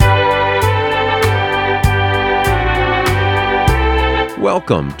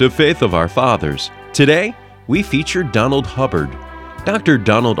Welcome to Faith of Our Fathers. Today, we feature Donald Hubbard. Dr.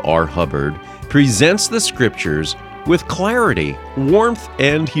 Donald R. Hubbard presents the Scriptures with clarity, warmth,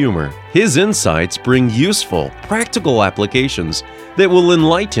 and humor. His insights bring useful, practical applications that will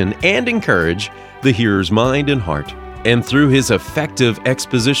enlighten and encourage the hearer's mind and heart. And through his effective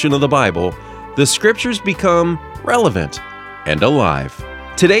exposition of the Bible, the Scriptures become relevant and alive.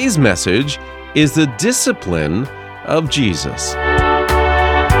 Today's message is the discipline of Jesus.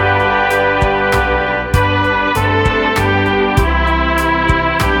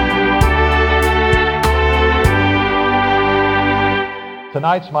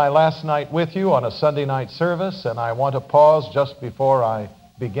 Tonight's my last night with you on a Sunday night service, and I want to pause just before I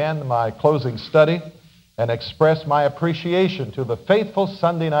begin my closing study and express my appreciation to the faithful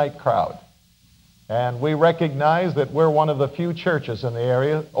Sunday night crowd. And we recognize that we're one of the few churches in the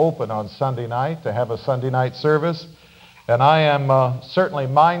area open on Sunday night to have a Sunday night service. And I am certainly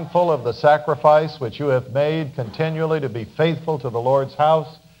mindful of the sacrifice which you have made continually to be faithful to the Lord's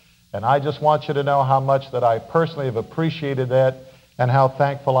house. And I just want you to know how much that I personally have appreciated that and how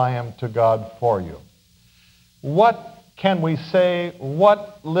thankful I am to God for you. What can we say?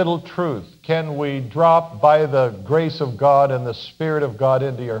 What little truth can we drop by the grace of God and the Spirit of God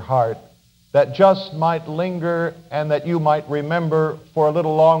into your heart that just might linger and that you might remember for a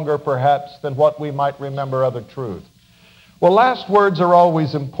little longer perhaps than what we might remember other truth? Well, last words are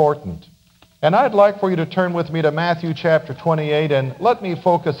always important. And I'd like for you to turn with me to Matthew chapter 28 and let me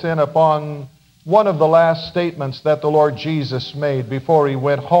focus in upon one of the last statements that the Lord Jesus made before he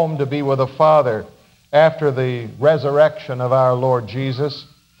went home to be with the Father after the resurrection of our Lord Jesus.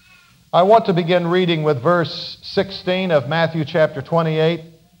 I want to begin reading with verse 16 of Matthew chapter 28,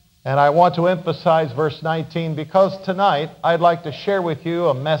 and I want to emphasize verse 19 because tonight I'd like to share with you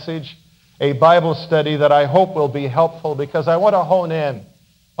a message, a Bible study that I hope will be helpful because I want to hone in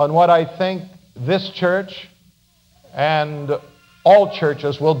on what I think this church and all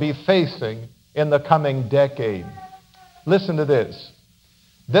churches will be facing in the coming decade. Listen to this.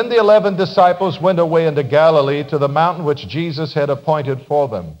 Then the 11 disciples went away into Galilee to the mountain which Jesus had appointed for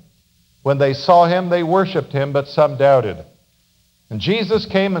them. When they saw him, they worshipped him, but some doubted. And Jesus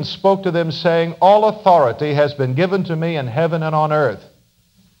came and spoke to them, saying, All authority has been given to me in heaven and on earth.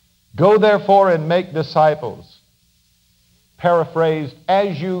 Go therefore and make disciples. Paraphrased,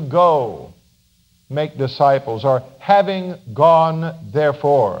 as you go, make disciples, or having gone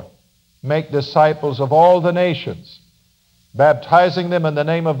therefore, make disciples of all the nations, baptizing them in the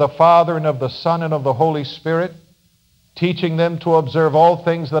name of the Father and of the Son and of the Holy Spirit, teaching them to observe all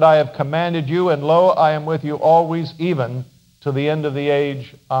things that I have commanded you, and lo, I am with you always, even to the end of the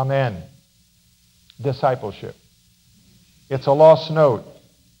age. Amen. Discipleship. It's a lost note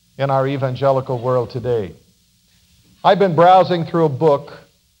in our evangelical world today. I've been browsing through a book.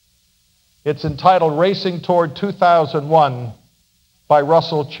 It's entitled Racing Toward 2001 by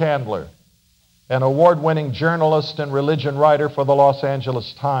Russell Chandler, an award-winning journalist and religion writer for the Los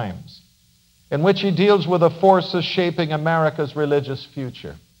Angeles Times, in which he deals with the forces shaping America's religious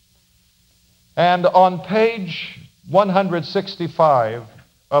future. And on page 165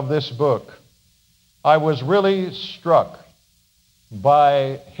 of this book, I was really struck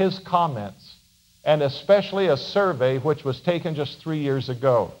by his comments, and especially a survey which was taken just 3 years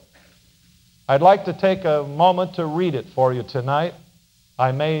ago. I'd like to take a moment to read it for you tonight.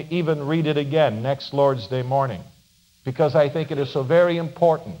 I may even read it again next Lord's Day morning because I think it is so very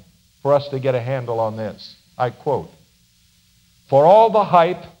important for us to get a handle on this. I quote, For all the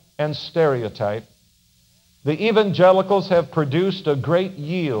hype and stereotype, the evangelicals have produced a great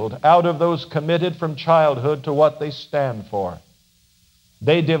yield out of those committed from childhood to what they stand for.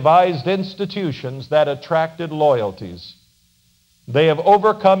 They devised institutions that attracted loyalties. They have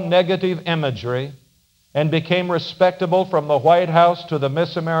overcome negative imagery and became respectable from the White House to the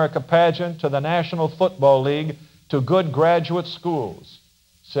Miss America pageant to the National Football League to good graduate schools,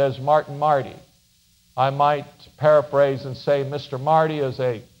 says Martin Marty. I might paraphrase and say Mr. Marty is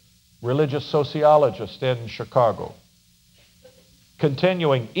a religious sociologist in Chicago.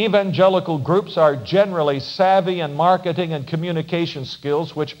 Continuing, evangelical groups are generally savvy in marketing and communication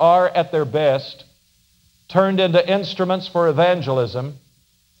skills, which are, at their best, turned into instruments for evangelism.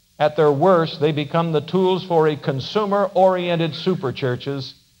 At their worst, they become the tools for a consumer-oriented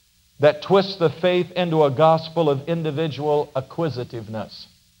superchurches that twist the faith into a gospel of individual acquisitiveness.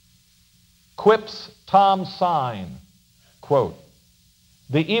 Quips Tom Sine, quote,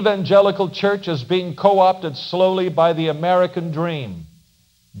 The evangelical church is being co-opted slowly by the American dream.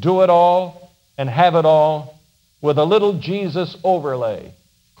 Do it all and have it all with a little Jesus overlay,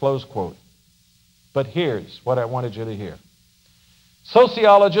 close quote. But here's what I wanted you to hear.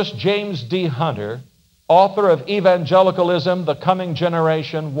 Sociologist James D. Hunter, author of Evangelicalism, the Coming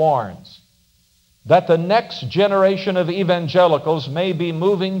Generation, warns that the next generation of evangelicals may be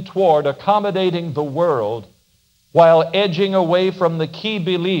moving toward accommodating the world while edging away from the key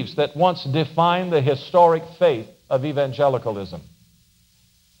beliefs that once defined the historic faith of evangelicalism.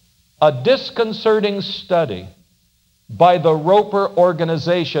 A disconcerting study by the Roper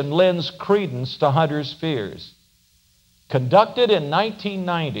organization lends credence to Hunter's fears. Conducted in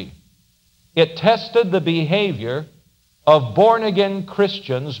 1990, it tested the behavior of born-again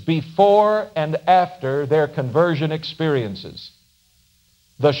Christians before and after their conversion experiences.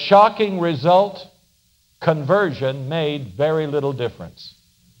 The shocking result: conversion made very little difference.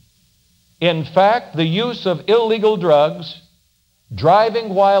 In fact, the use of illegal drugs,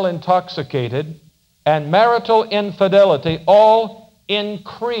 driving while intoxicated, and marital infidelity all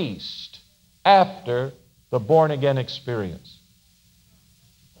increased after the born-again experience.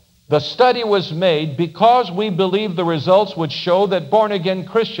 The study was made because we believe the results would show that born-again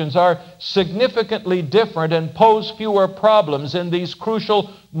Christians are significantly different and pose fewer problems in these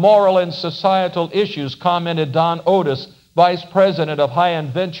crucial moral and societal issues, commented Don Otis, Vice President of High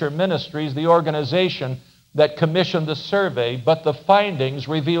End Venture Ministries, the organization that commissioned the survey, but the findings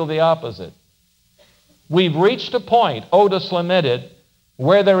reveal the opposite. We've reached a point, Otis lamented,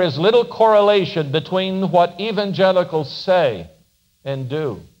 where there is little correlation between what evangelicals say and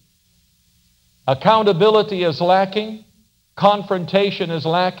do. Accountability is lacking, confrontation is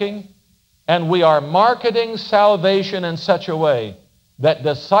lacking, and we are marketing salvation in such a way that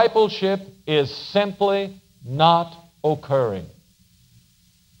discipleship is simply not occurring.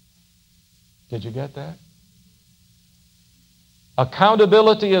 Did you get that?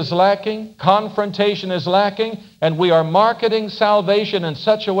 Accountability is lacking, confrontation is lacking, and we are marketing salvation in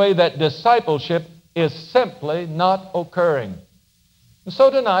such a way that discipleship is simply not occurring. And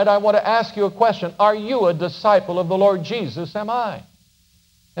so tonight I want to ask you a question. Are you a disciple of the Lord Jesus? Am I?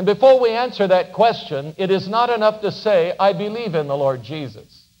 And before we answer that question, it is not enough to say, I believe in the Lord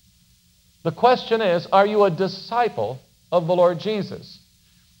Jesus. The question is, are you a disciple of the Lord Jesus?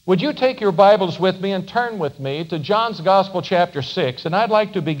 Would you take your Bibles with me and turn with me to John's Gospel, chapter 6, and I'd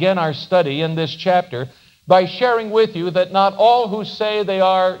like to begin our study in this chapter by sharing with you that not all who say they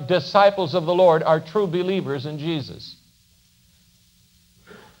are disciples of the Lord are true believers in Jesus.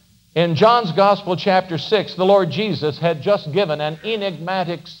 In John's Gospel, chapter 6, the Lord Jesus had just given an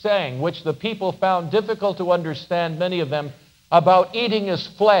enigmatic saying which the people found difficult to understand, many of them, about eating His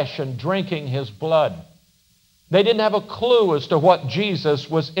flesh and drinking His blood. They didn't have a clue as to what Jesus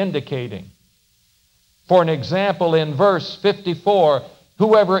was indicating. For an example, in verse 54,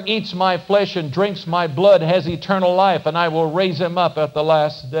 whoever eats my flesh and drinks my blood has eternal life, and I will raise him up at the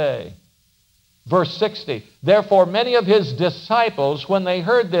last day. Verse 60, therefore many of His disciples, when they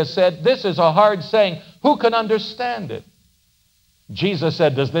heard this, said, this is a hard saying. Who can understand it? Jesus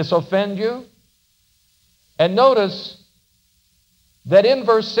said, does this offend you? And notice that in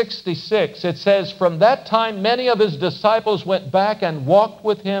verse 66, it says, from that time many of His disciples went back and walked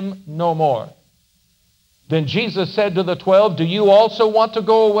with Him no more. Then Jesus said to the 12, do you also want to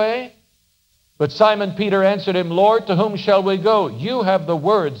go away? But Simon Peter answered Him, Lord, to whom shall we go? You have the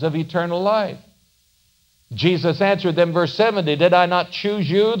words of eternal life. Jesus answered them, verse 70, did I not choose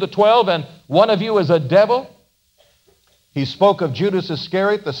you, the 12, and one of you is a devil? He spoke of Judas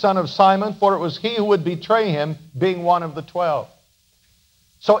Iscariot, the son of Simon, for it was he who would betray Him, being one of the 12.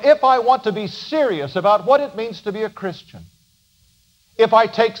 So if I want to be serious about what it means to be a Christian, if I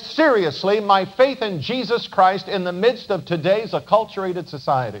take seriously my faith in Jesus Christ in the midst of today's acculturated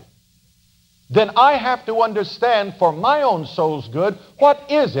society, then I have to understand for my own soul's good,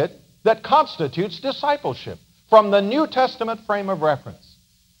 what is it that constitutes discipleship from the New Testament frame of reference.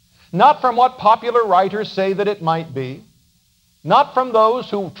 Not from what popular writers say that it might be, not from those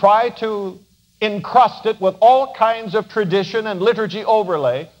who try to encrust it with all kinds of tradition and liturgy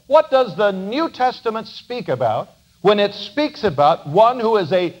overlay. What does the New Testament speak about when it speaks about one who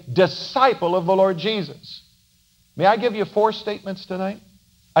is a disciple of the Lord Jesus? May I give you 4 statements tonight?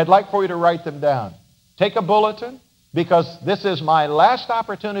 I'd like for you to write them down. Take a bulletin, because this is my last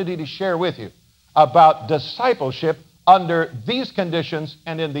opportunity to share with you about discipleship under these conditions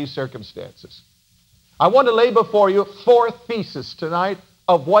and in these circumstances. I want to lay before you 4 theses tonight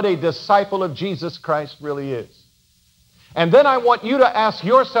of what a disciple of Jesus Christ really is. And then I want you to ask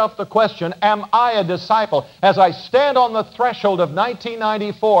yourself the question, am I a disciple? As I stand on the threshold of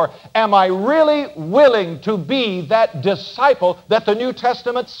 1994, am I really willing to be that disciple that the New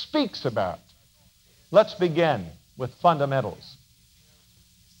Testament speaks about? Let's begin with fundamentals.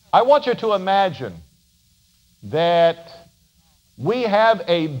 I want you to imagine that we have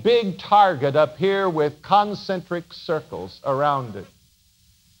a big target up here with concentric circles around it.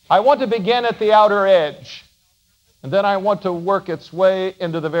 I want to begin at the outer edge, and then I want to work its way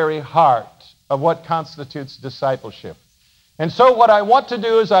into the very heart of what constitutes discipleship. And so what I want to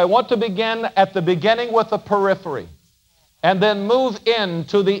do is I want to begin at the beginning with the periphery, and then move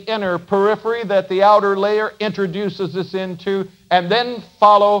into the inner periphery that the outer layer introduces us into, and then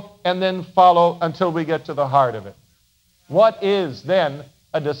follow until we get to the heart of it. What is then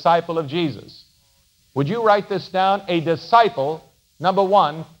a disciple of Jesus? Would you write this down? A disciple, number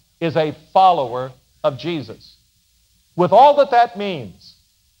one, is a follower of Jesus. With all that means.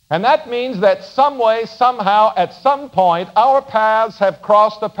 And that means that some way, somehow, at some point, our paths have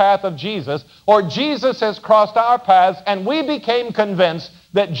crossed the path of Jesus, or Jesus has crossed our paths, and we became convinced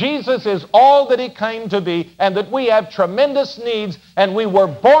that Jesus is all that he came to be, and that we have tremendous needs, and we were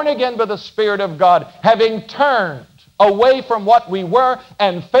born again by the Spirit of God. Having turned away from what we were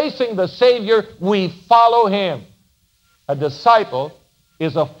and facing the Savior, we follow him. A disciple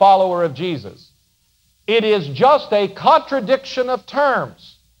is a follower of Jesus. It is just a contradiction of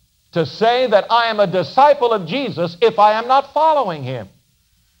terms to say that I am a disciple of Jesus if I am not following him.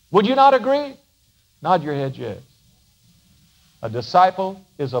 Would you not agree? Nod your head, yes. A disciple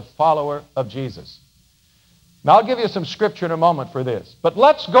is a follower of Jesus. Now, I'll give you some scripture in a moment for this, but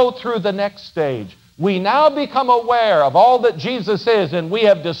let's go through the next stage. We now become aware of all that Jesus is, and we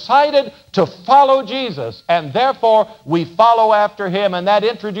have decided to follow Jesus, and therefore we follow after him, and that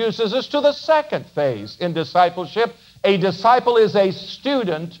introduces us to the second phase in discipleship. A disciple is a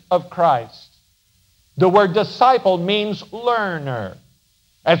student of Christ. The word disciple means learner.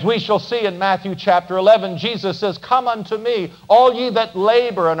 As we shall see in Matthew chapter 11, Jesus says, "Come unto me, all ye that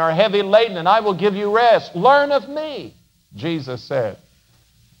labor and are heavy laden, and I will give you rest. Learn of me," Jesus said.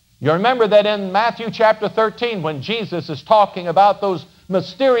 You remember that in Matthew chapter 13, when Jesus is talking about those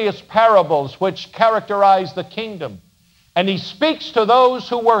mysterious parables which characterize the kingdom, and he speaks to those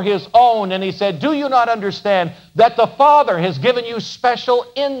who were his own, and he said, "Do you not understand that the Father has given you special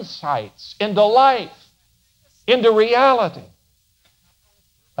insights into life, into reality?"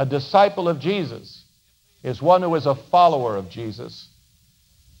 A disciple of Jesus is one who is a follower of Jesus.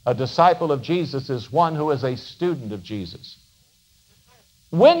 A disciple of Jesus is one who is a student of Jesus.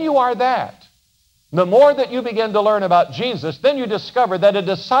 When you are that, the more that you begin to learn about Jesus, then you discover that a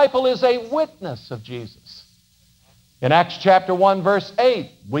disciple is a witness of Jesus. In Acts chapter 1, verse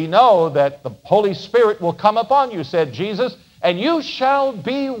 8, we know that the Holy Spirit will come upon you, said Jesus, "and you shall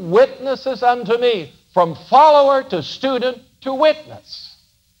be witnesses unto me," from follower to student to witness.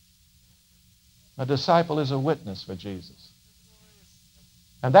 A disciple is a witness for Jesus.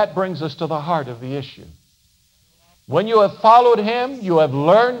 And that brings us to the heart of the issue. When you have followed him, you have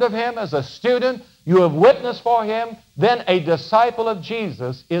learned of him as a student, you have witnessed for him, then a disciple of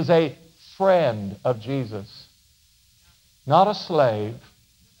Jesus is a friend of Jesus. Not a slave,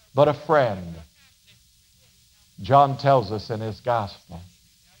 but a friend. John tells us in his gospel.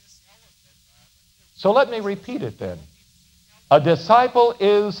 So let me repeat it then. A disciple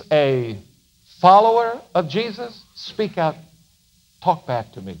is a follower of Jesus. Speak out. Talk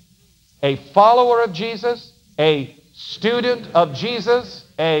back to me. A follower of Jesus, a student of Jesus,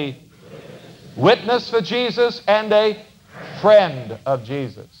 a witness for Jesus, and a friend of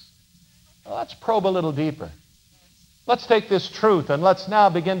Jesus. Well, let's probe a little deeper. Let's take this truth and let's now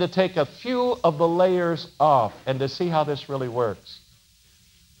begin to take a few of the layers off and to see how this really works.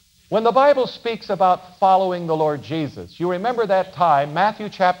 When the Bible speaks about following the Lord Jesus, you remember that time, Matthew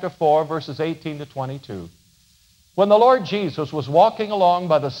chapter 4, verses 18 to 22. When the Lord Jesus was walking along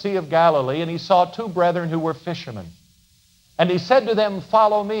by the Sea of Galilee, and he saw two brethren who were fishermen. And he said to them,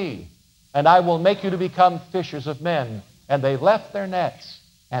 "Follow me, and I will make you to become fishers of men." And they left their nets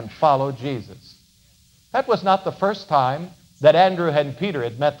and followed Jesus. That was not the first time that Andrew and Peter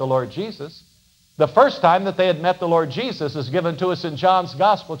had met the Lord Jesus. The first time that they had met the Lord Jesus is given to us in John's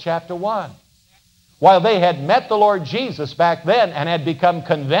Gospel, chapter 1. While they had met the Lord Jesus back then and had become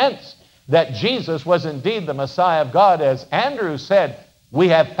convinced that Jesus was indeed the Messiah of God, as Andrew said, "We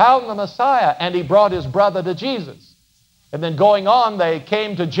have found the Messiah," and he brought his brother to Jesus. And then going on, they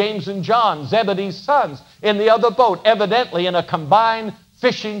came to James and John, Zebedee's sons, in the other boat, evidently in a combined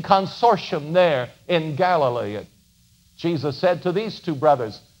fishing consortium there in Galilee. And Jesus said to these two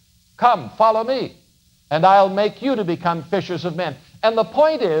brothers, "Come, follow me, and I'll make you to become fishers of men." And the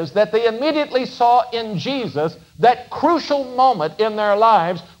point is that they immediately saw in Jesus that crucial moment in their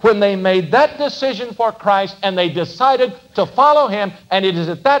lives when they made that decision for Christ and they decided to follow him, and it is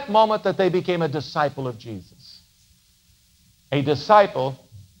at that moment that they became a disciple of Jesus. A disciple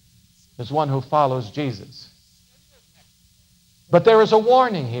is one who follows Jesus. But there is a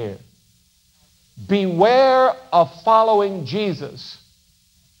warning here. Beware of following Jesus,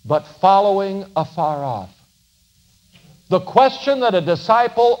 but following afar off. The question that a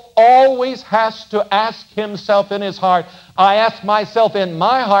disciple always has to ask himself in his heart, I ask myself in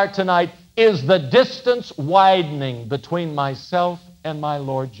my heart tonight, is the distance widening between myself and my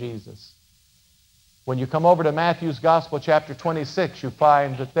Lord Jesus? When you come over to Matthew's Gospel, chapter 26, you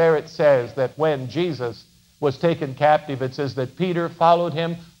find that there it says that when Jesus was taken captive, it says that Peter followed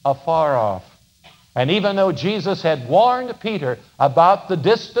him afar off. And even though Jesus had warned Peter about the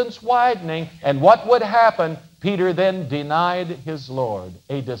distance widening and what would happen, Peter then denied his Lord.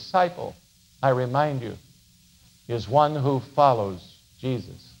 A disciple, I remind you, is one who follows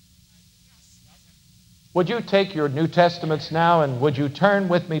Jesus. Would you take your New Testaments now and would you turn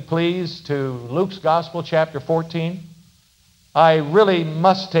with me, please, to Luke's Gospel, chapter 14? I really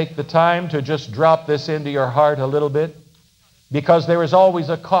must take the time to just drop this into your heart a little bit, because there is always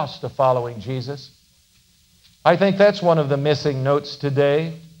a cost to following Jesus. I think that's one of the missing notes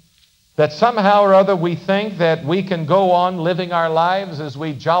today, that somehow or other we think that we can go on living our lives as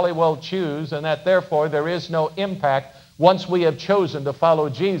we jolly well choose, and that therefore there is no impact once we have chosen to follow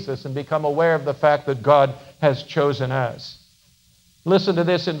Jesus and become aware of the fact that God has chosen us. Listen to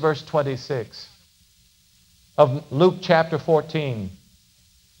this in verse 26 of Luke chapter 14.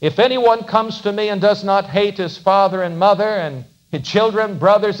 If anyone comes to me and does not hate his father and mother and his children,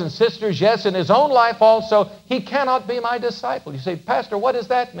 brothers and sisters, yes, in his own life also, he cannot be my disciple. You say, Pastor, what does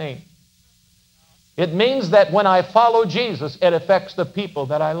that mean? It means that when I follow Jesus, it affects the people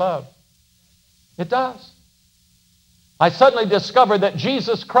that I love. It does. I suddenly discovered that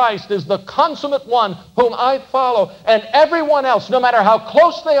Jesus Christ is the consummate one whom I follow, and everyone else, no matter how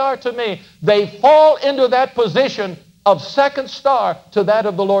close they are to me, they fall into that position of second star to that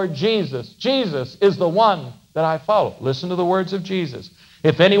of the Lord Jesus. Jesus is the one that I follow. Listen to the words of Jesus.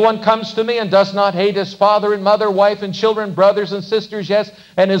 If anyone comes to me and does not hate his father and mother, wife and children, brothers and sisters, yes,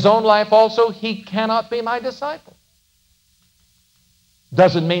 and his own life also, he cannot be my disciple.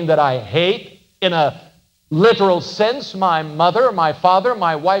 Doesn't mean that I hate in a literal sense my mother, my father,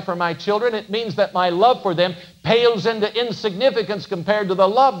 my wife, or my children. It means that my love for them pales into insignificance compared to the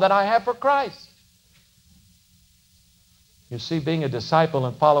love that I have for Christ. You see, being a disciple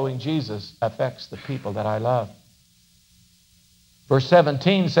and following Jesus affects the people that I love. Verse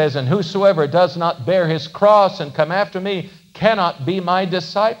 17 says, and whosoever does not bear his cross and come after me cannot be my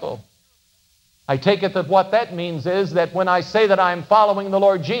disciple. I take it that what that means is that when I say that I'm following the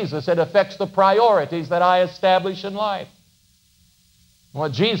Lord Jesus, it affects the priorities that I establish in life.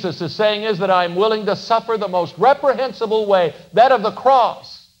 What Jesus is saying is that I'm willing to suffer the most reprehensible way, that of the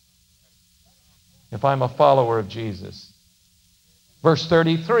cross, if I'm a follower of Jesus. Verse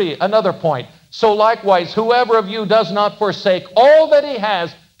 33, another point. So likewise, whoever of you does not forsake all that he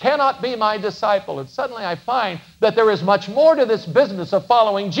has cannot be my disciple. And suddenly I find that there is much more to this business of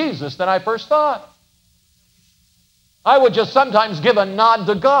following Jesus than I first thought. I would just sometimes give a nod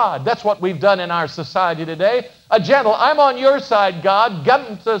to God. That's what we've done in our society today. A gentle, I'm on your side, God.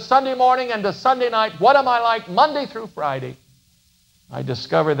 Get to Sunday morning and to Sunday night. What am I like Monday through Friday? I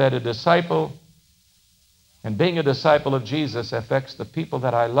discover that a disciple and being a disciple of Jesus affects the people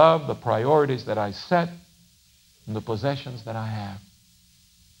that I love, the priorities that I set, and the possessions that I have.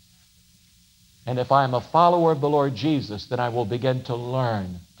 And if I'm a follower of the Lord Jesus, then I will begin to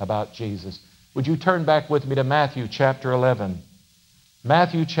learn about Jesus. Would you turn back with me to Matthew chapter 11?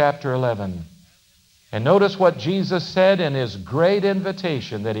 Matthew chapter 11. And notice what Jesus said in his great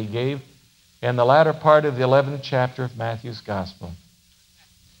invitation that he gave in the latter part of the 11th chapter of Matthew's Gospel.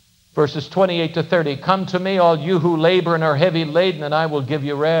 Verses 28 to 30, come to me, all you who labor and are heavy laden, and I will give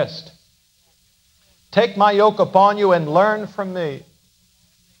you rest. Take my yoke upon you and learn from me.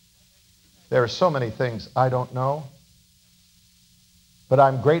 There are so many things I don't know, but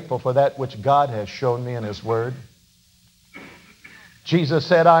I'm grateful for that which God has shown me in his word. Jesus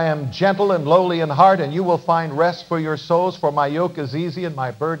said, I am gentle and lowly in heart, and you will find rest for your souls, for my yoke is easy and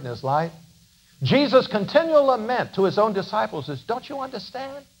my burden is light. Jesus' continual lament to his own disciples is, don't you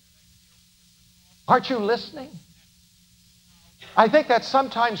understand? Aren't you listening? I think that's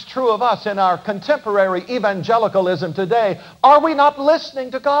sometimes true of us in our contemporary evangelicalism today. Are we not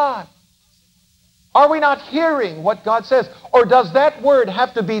listening to God? Are we not hearing what God says? Or does that word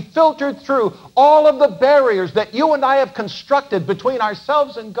have to be filtered through all of the barriers that you and I have constructed between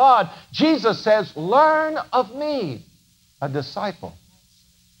ourselves and God? Jesus says, learn of me. A disciple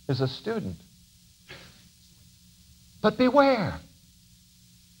is a student. But beware.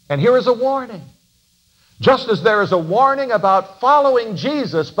 And here is a warning. Just as there is a warning about following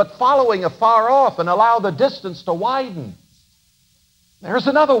Jesus, but following afar off and allow the distance to widen, There's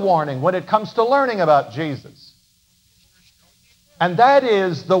another warning when it comes to learning about Jesus. And that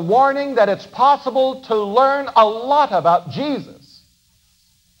is the warning that it's possible to learn a lot about Jesus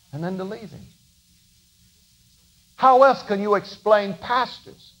and then to leave him. How else can you explain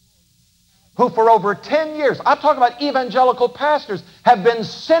pastors who for over 10 years, I'm talking about evangelical pastors, have been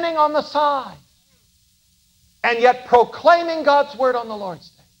sinning on the side and yet proclaiming God's word on the Lord's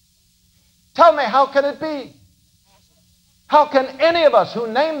Day? Tell me, how can it be? How can any of us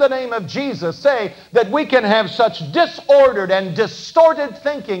who name the name of Jesus say that we can have such disordered and distorted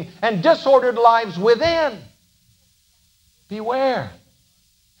thinking and disordered lives within? Beware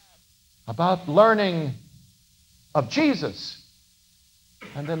about learning of Jesus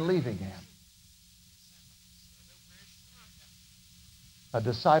and then leaving him. A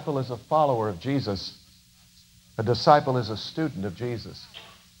disciple is a follower of Jesus. A disciple is a student of Jesus.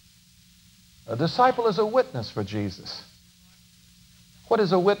 A disciple is a witness for Jesus. What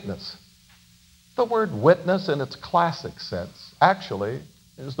is a witness? The word witness in its classic sense actually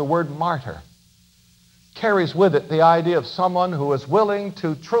is the word martyr. Carries with it the idea of someone who is willing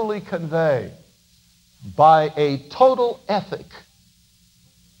to truly convey by a total ethic,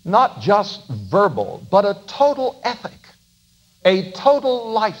 not just verbal, but a total ethic, a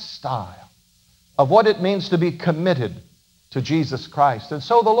total lifestyle of what it means to be committed to Jesus Christ. And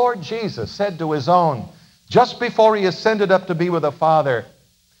so the Lord Jesus said to his own, just before he ascended up to be with the Father,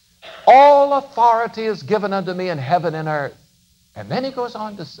 all authority is given unto me in heaven and earth. And then he goes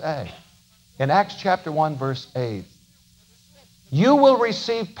on to say, in Acts chapter 1, verse 8, you will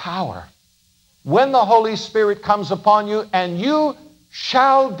receive power when the Holy Spirit comes upon you, and you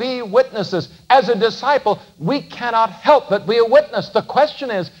shall be witnesses. As a disciple, we cannot help but be a witness. The question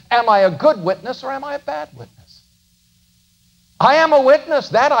is, am I a good witness or am I a bad witness? I am a witness.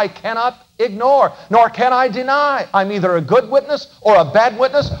 That I cannot ignore, nor can I deny. I'm either a good witness or a bad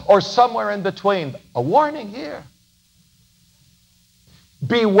witness or somewhere in between. A warning here.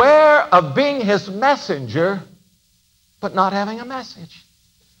 Beware of being his messenger, but not having a message.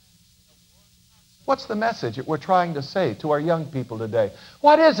 What's the message that we're trying to say to our young people today?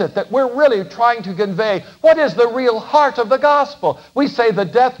 What is it that we're really trying to convey? What is the real heart of the gospel? We say the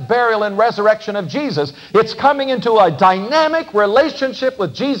death, burial, and resurrection of Jesus. It's coming into a dynamic relationship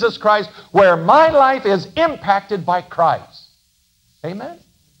with Jesus Christ where my life is impacted by Christ. Amen?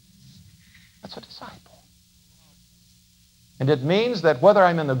 That's a disciple. And it means that whether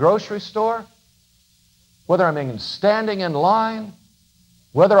I'm in the grocery store, whether I'm standing in line,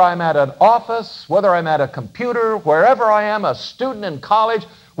 whether I'm at an office, whether I'm at a computer, wherever I am, a student in college,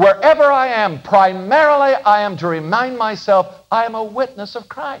 wherever I am, primarily I am to remind myself I am a witness of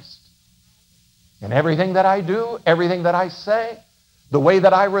Christ. In everything that I do, everything that I say, the way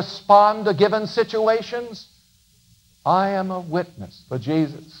that I respond to given situations, I am a witness for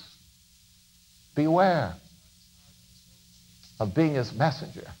Jesus. Beware of being his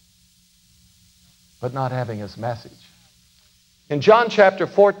messenger, but not having his message. In John chapter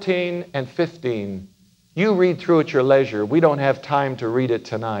 14 and 15, you read through at your leisure. We don't have time to read it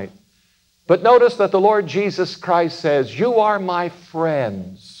tonight. But notice that the Lord Jesus Christ says, you are my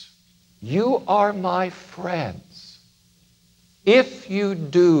friends. You are my friends if you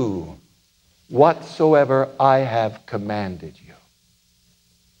do whatsoever I have commanded you.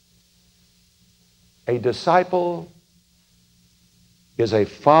 A disciple is a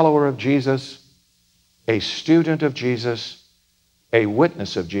follower of Jesus, a student of Jesus, a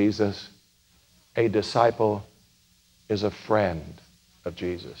witness of Jesus. A disciple is a friend of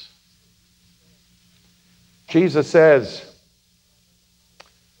Jesus. Jesus says,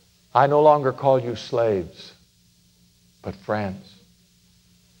 I no longer call you slaves, but friends.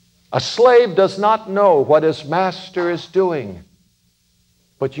 A slave does not know what his master is doing,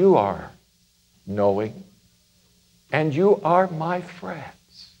 but you are knowing, and you are my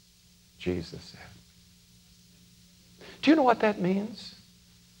friends, Jesus said. Do you know what that means?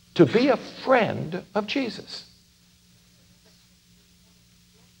 To be a friend of Jesus.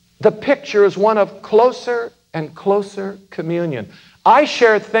 The picture is one of closer and closer communion. I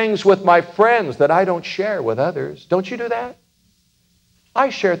share things with my friends that I don't share with others. Don't you do that? I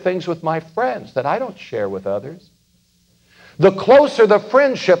share things with my friends that I don't share with others. The closer the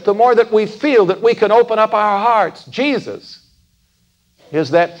friendship, the more that we feel that we can open up our hearts. Jesus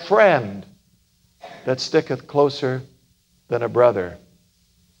is that friend that sticketh closer than a brother.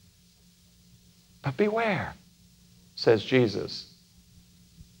 But beware, says Jesus,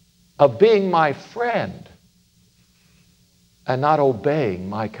 of being my friend and not obeying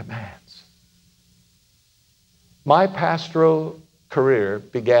my commands. My pastoral career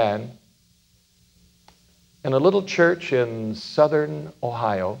began in a little church in southern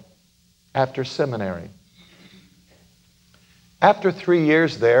Ohio after seminary. After 3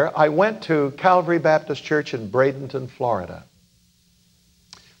 years there, I went to Calvary Baptist Church in Bradenton, Florida.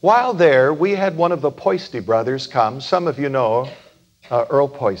 While there, we had one of the Poisty brothers come. Some of you know Earl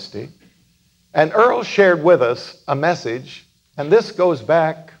Poisty. And Earl shared with us a message, and this goes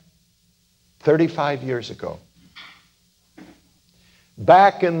back 35 years ago.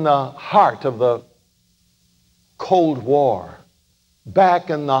 Back in the heart of the Cold War, back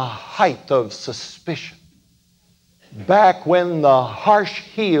in the height of suspicion, back when the harsh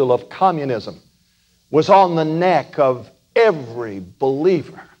heel of communism was on the neck of every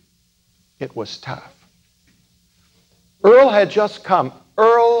believer, it was tough. Earl had just come.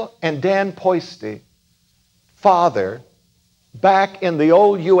 Earl and Dan Poisty, father, back in the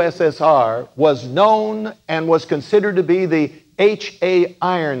old USSR, was known and was considered to be the H.A.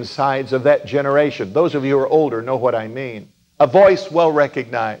 Ironsides of that generation. Those of you who are older know what I mean. A voice well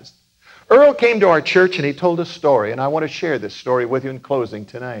recognized. Earl came to our church and he told a story, and I want to share this story with you in closing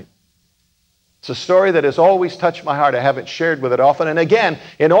tonight. It's a story that has always touched my heart. I haven't shared with it often. And again,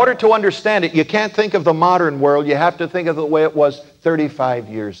 in order to understand it, you can't think of the modern world. You have to think of the way it was 35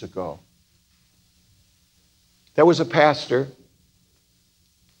 years ago. There was a pastor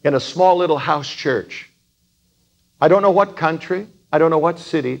in a small little house church. I don't know what country. I don't know what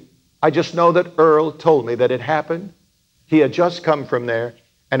city. I just know that Earl told me that it happened. He had just come from there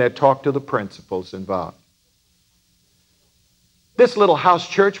and had talked to the principals involved. This little house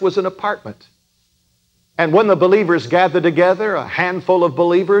church was an apartment. And when the believers gathered together, a handful of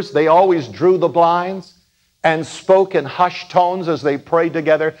believers, they always drew the blinds and spoke in hushed tones as they prayed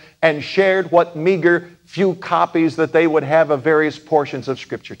together and shared what meager few copies that they would have of various portions of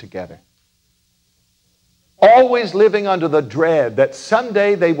Scripture together. Always living under the dread that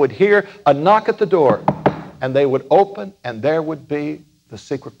someday they would hear a knock at the door and they would open and there would be the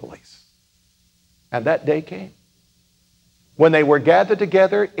secret police. And that day came. When they were gathered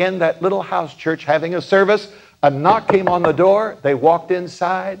together in that little house church having a service, a knock came on the door. They walked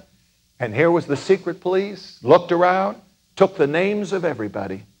inside, and here was the secret police, looked around, took the names of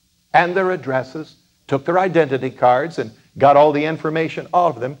everybody and their addresses, took their identity cards, and got all the information, all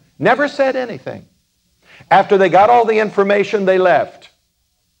of them, never said anything. After they got all the information, they left.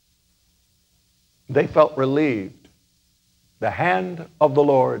 They felt relieved. The hand of the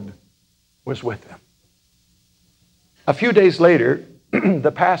Lord was with them. A few days later,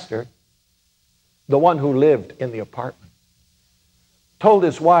 the pastor, the one who lived in the apartment, told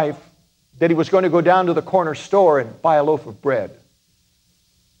his wife that he was going to go down to the corner store and buy a loaf of bread.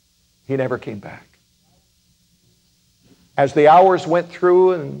 He never came back. As the hours went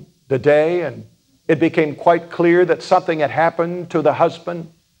through and the day, and it became quite clear that something had happened to the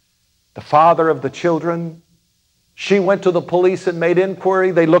husband, the father of the children, she went to the police and made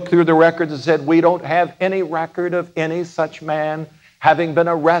inquiry. They looked through the records and said, we don't have any record of any such man having been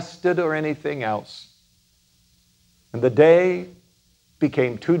arrested or anything else. And the day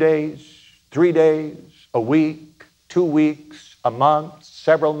became 2 days, 3 days, a week, 2 weeks, a month,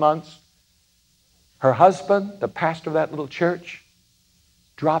 several months. Her husband, the pastor of that little church,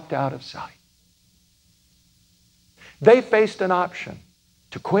 dropped out of sight. They faced an option: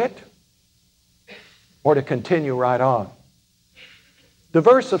 to quit or to continue right on. The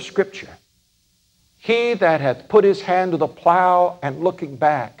verse of Scripture, he that hath put his hand to the plow and looking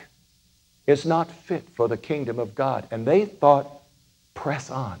back is not fit for the kingdom of God. And they thought, press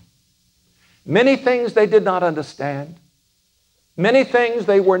on. Many things they did not understand. Many things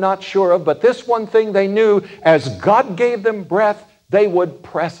they were not sure of, but this one thing they knew: as God gave them breath, they would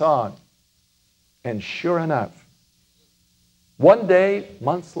press on. And sure enough, one day,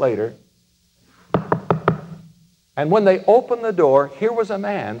 months later, and when they opened the door, here was a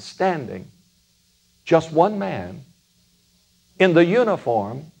man standing, just one man, in the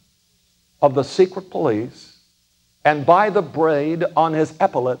uniform of the secret police, and by the braid on his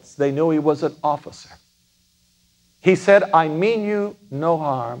epaulets, they knew he was an officer. He said, I mean you no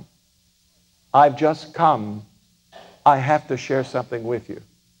harm. I've just come. I have to share something with you.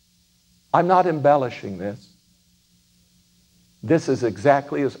 I'm not embellishing this. This is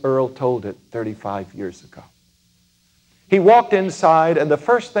exactly as Earl told it 35 years ago. He walked inside, and the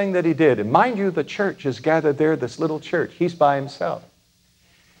first thing that he did, and mind you, the church is gathered there, this little church. He's by himself.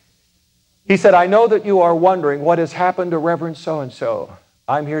 He said, I know that you are wondering what has happened to Reverend so-and-so.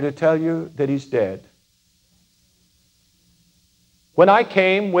 I'm here to tell you that he's dead. When I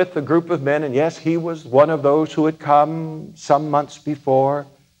came with a group of men, and yes, he was one of those who had come some months before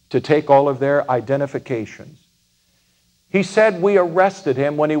to take all of their identifications. He said we arrested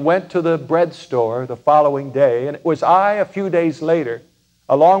him when he went to the bread store the following day, and it was I, a few days later,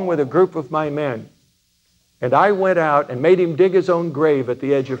 along with a group of my men, and I went out and made him dig his own grave at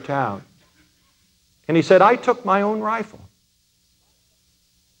the edge of town. And he said, I took my own rifle,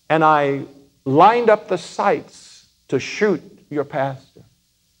 and I lined up the sights to shoot your pastor.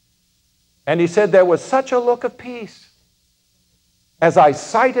 And he said, there was such a look of peace. As I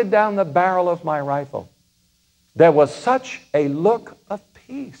sighted down the barrel of my rifle, there was such a look of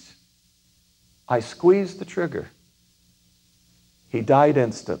peace. I squeezed the trigger. He died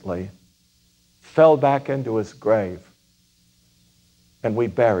instantly, fell back into his grave, and we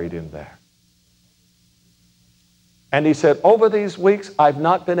buried him there. And he said, over these weeks, I've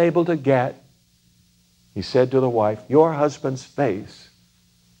not been able to get, he said to the wife, your husband's face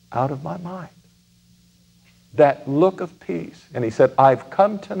out of my mind. That look of peace. And he said, I've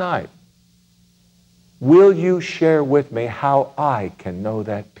come tonight. Will you share with me how I can know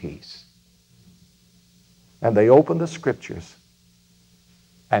that peace? And they opened the scriptures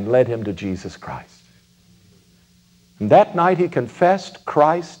and led him to Jesus Christ. And that night he confessed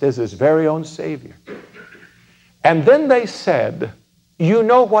Christ as his very own Savior. And then they said, you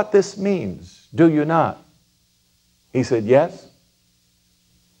know what this means, do you not? He said, yes,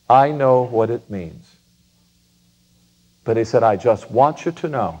 I know what it means. But he said, I just want you to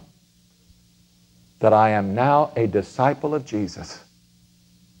know that I am now a disciple of Jesus,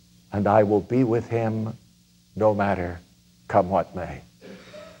 and I will be with him no matter come what may.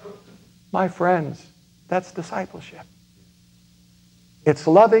 My friends, that's discipleship. It's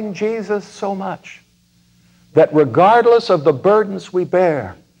loving Jesus so much that regardless of the burdens we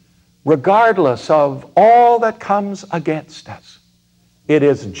bear, regardless of all that comes against us, it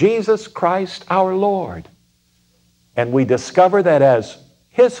is Jesus Christ our Lord. And we discover that as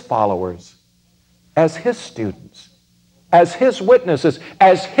his followers, as his students, as his witnesses,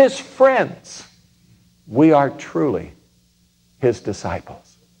 as his friends, we are truly his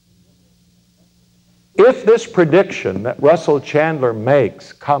disciples. If this prediction that Russell Chandler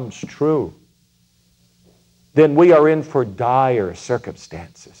makes comes true, then we are in for dire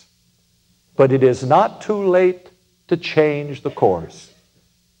circumstances. But it is not too late to change the course,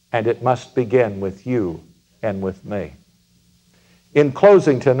 and it must begin with you and with me. In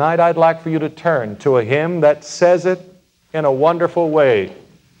closing tonight, I'd like for you to turn to a hymn that says it in a wonderful way.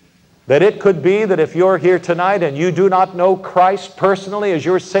 That it could be that if you're here tonight and you do not know Christ personally as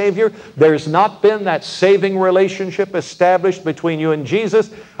your Savior, there's not been that saving relationship established between you and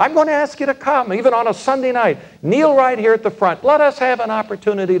Jesus, I'm going to ask you to come, even on a Sunday night. Kneel right here at the front. Let us have an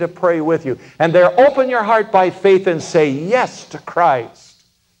opportunity to pray with you. And there, open your heart by faith and say yes to Christ,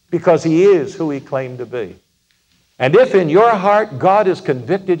 because he is who he claimed to be. And if in your heart God has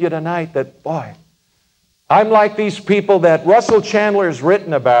convicted you tonight that, boy, I'm like these people that Russell Chandler has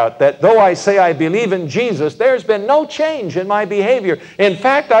written about, that though I say I believe in Jesus, there's been no change in my behavior. In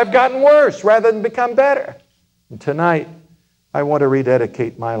fact, I've gotten worse rather than become better. And tonight, I want to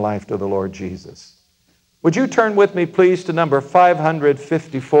rededicate my life to the Lord Jesus. Would you turn with me, please, to number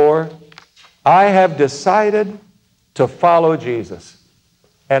 554? I have decided to follow Jesus.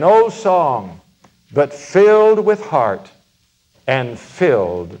 An old song, but filled with heart and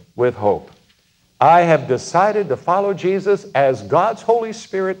filled with hope. I have decided to follow Jesus as God's Holy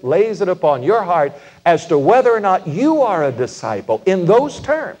Spirit lays it upon your heart as to whether or not you are a disciple in those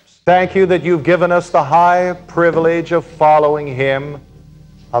terms. Thank you that you've given us the high privilege of following him,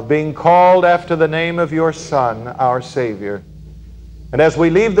 of being called after the name of your Son, our Savior. And as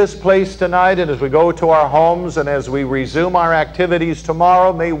we leave this place tonight, and as we go to our homes, and as we resume our activities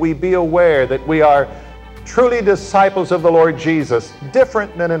tomorrow, may we be aware that we are truly disciples of the Lord Jesus,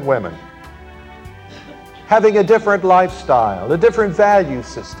 different men and women, having a different lifestyle, a different value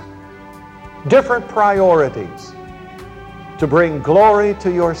system, different priorities to bring glory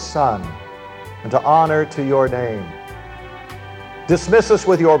to your Son and to honor to your name. Dismiss us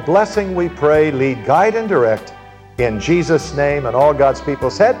with your blessing, we pray. Lead, guide, and direct. In Jesus' name, and all God's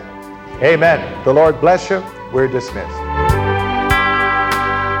people said, amen. The Lord bless you. We're dismissed.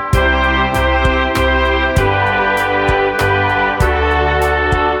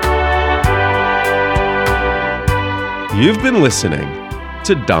 You've been listening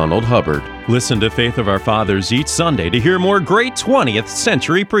to Donald Hubbard. Listen to Faith of Our Fathers each Sunday to hear more great 20th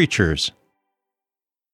century preachers.